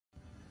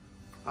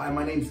Hi,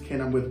 my name's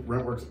Ken. I'm with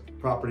Rentworks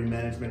Property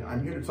Management.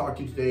 I'm here to talk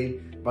to you today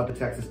about the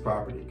Texas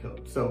Property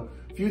Code. So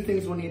a few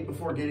things we'll need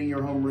before getting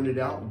your home rented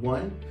out.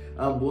 One,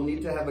 we'll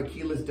need to have a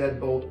keyless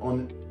deadbolt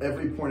on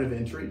every point of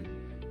entry.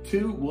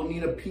 Two, we'll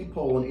need a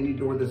peephole on any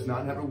door that does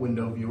not have a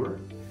window viewer.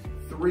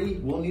 Three,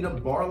 we'll need a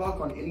bar lock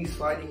on any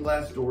sliding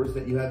glass doors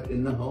that you have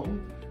in the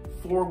home.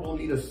 Four, we'll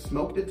need a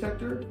smoke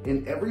detector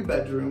in every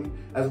bedroom,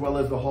 as well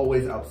as the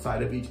hallways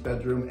outside of each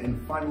bedroom.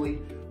 And finally,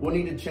 we'll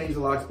need to change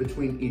the locks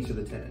between each of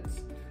the tenants.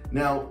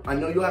 Now, I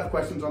know you'll have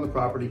questions on the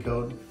property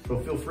code, so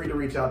feel free to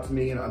reach out to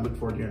me and I look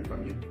forward to hearing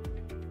from you.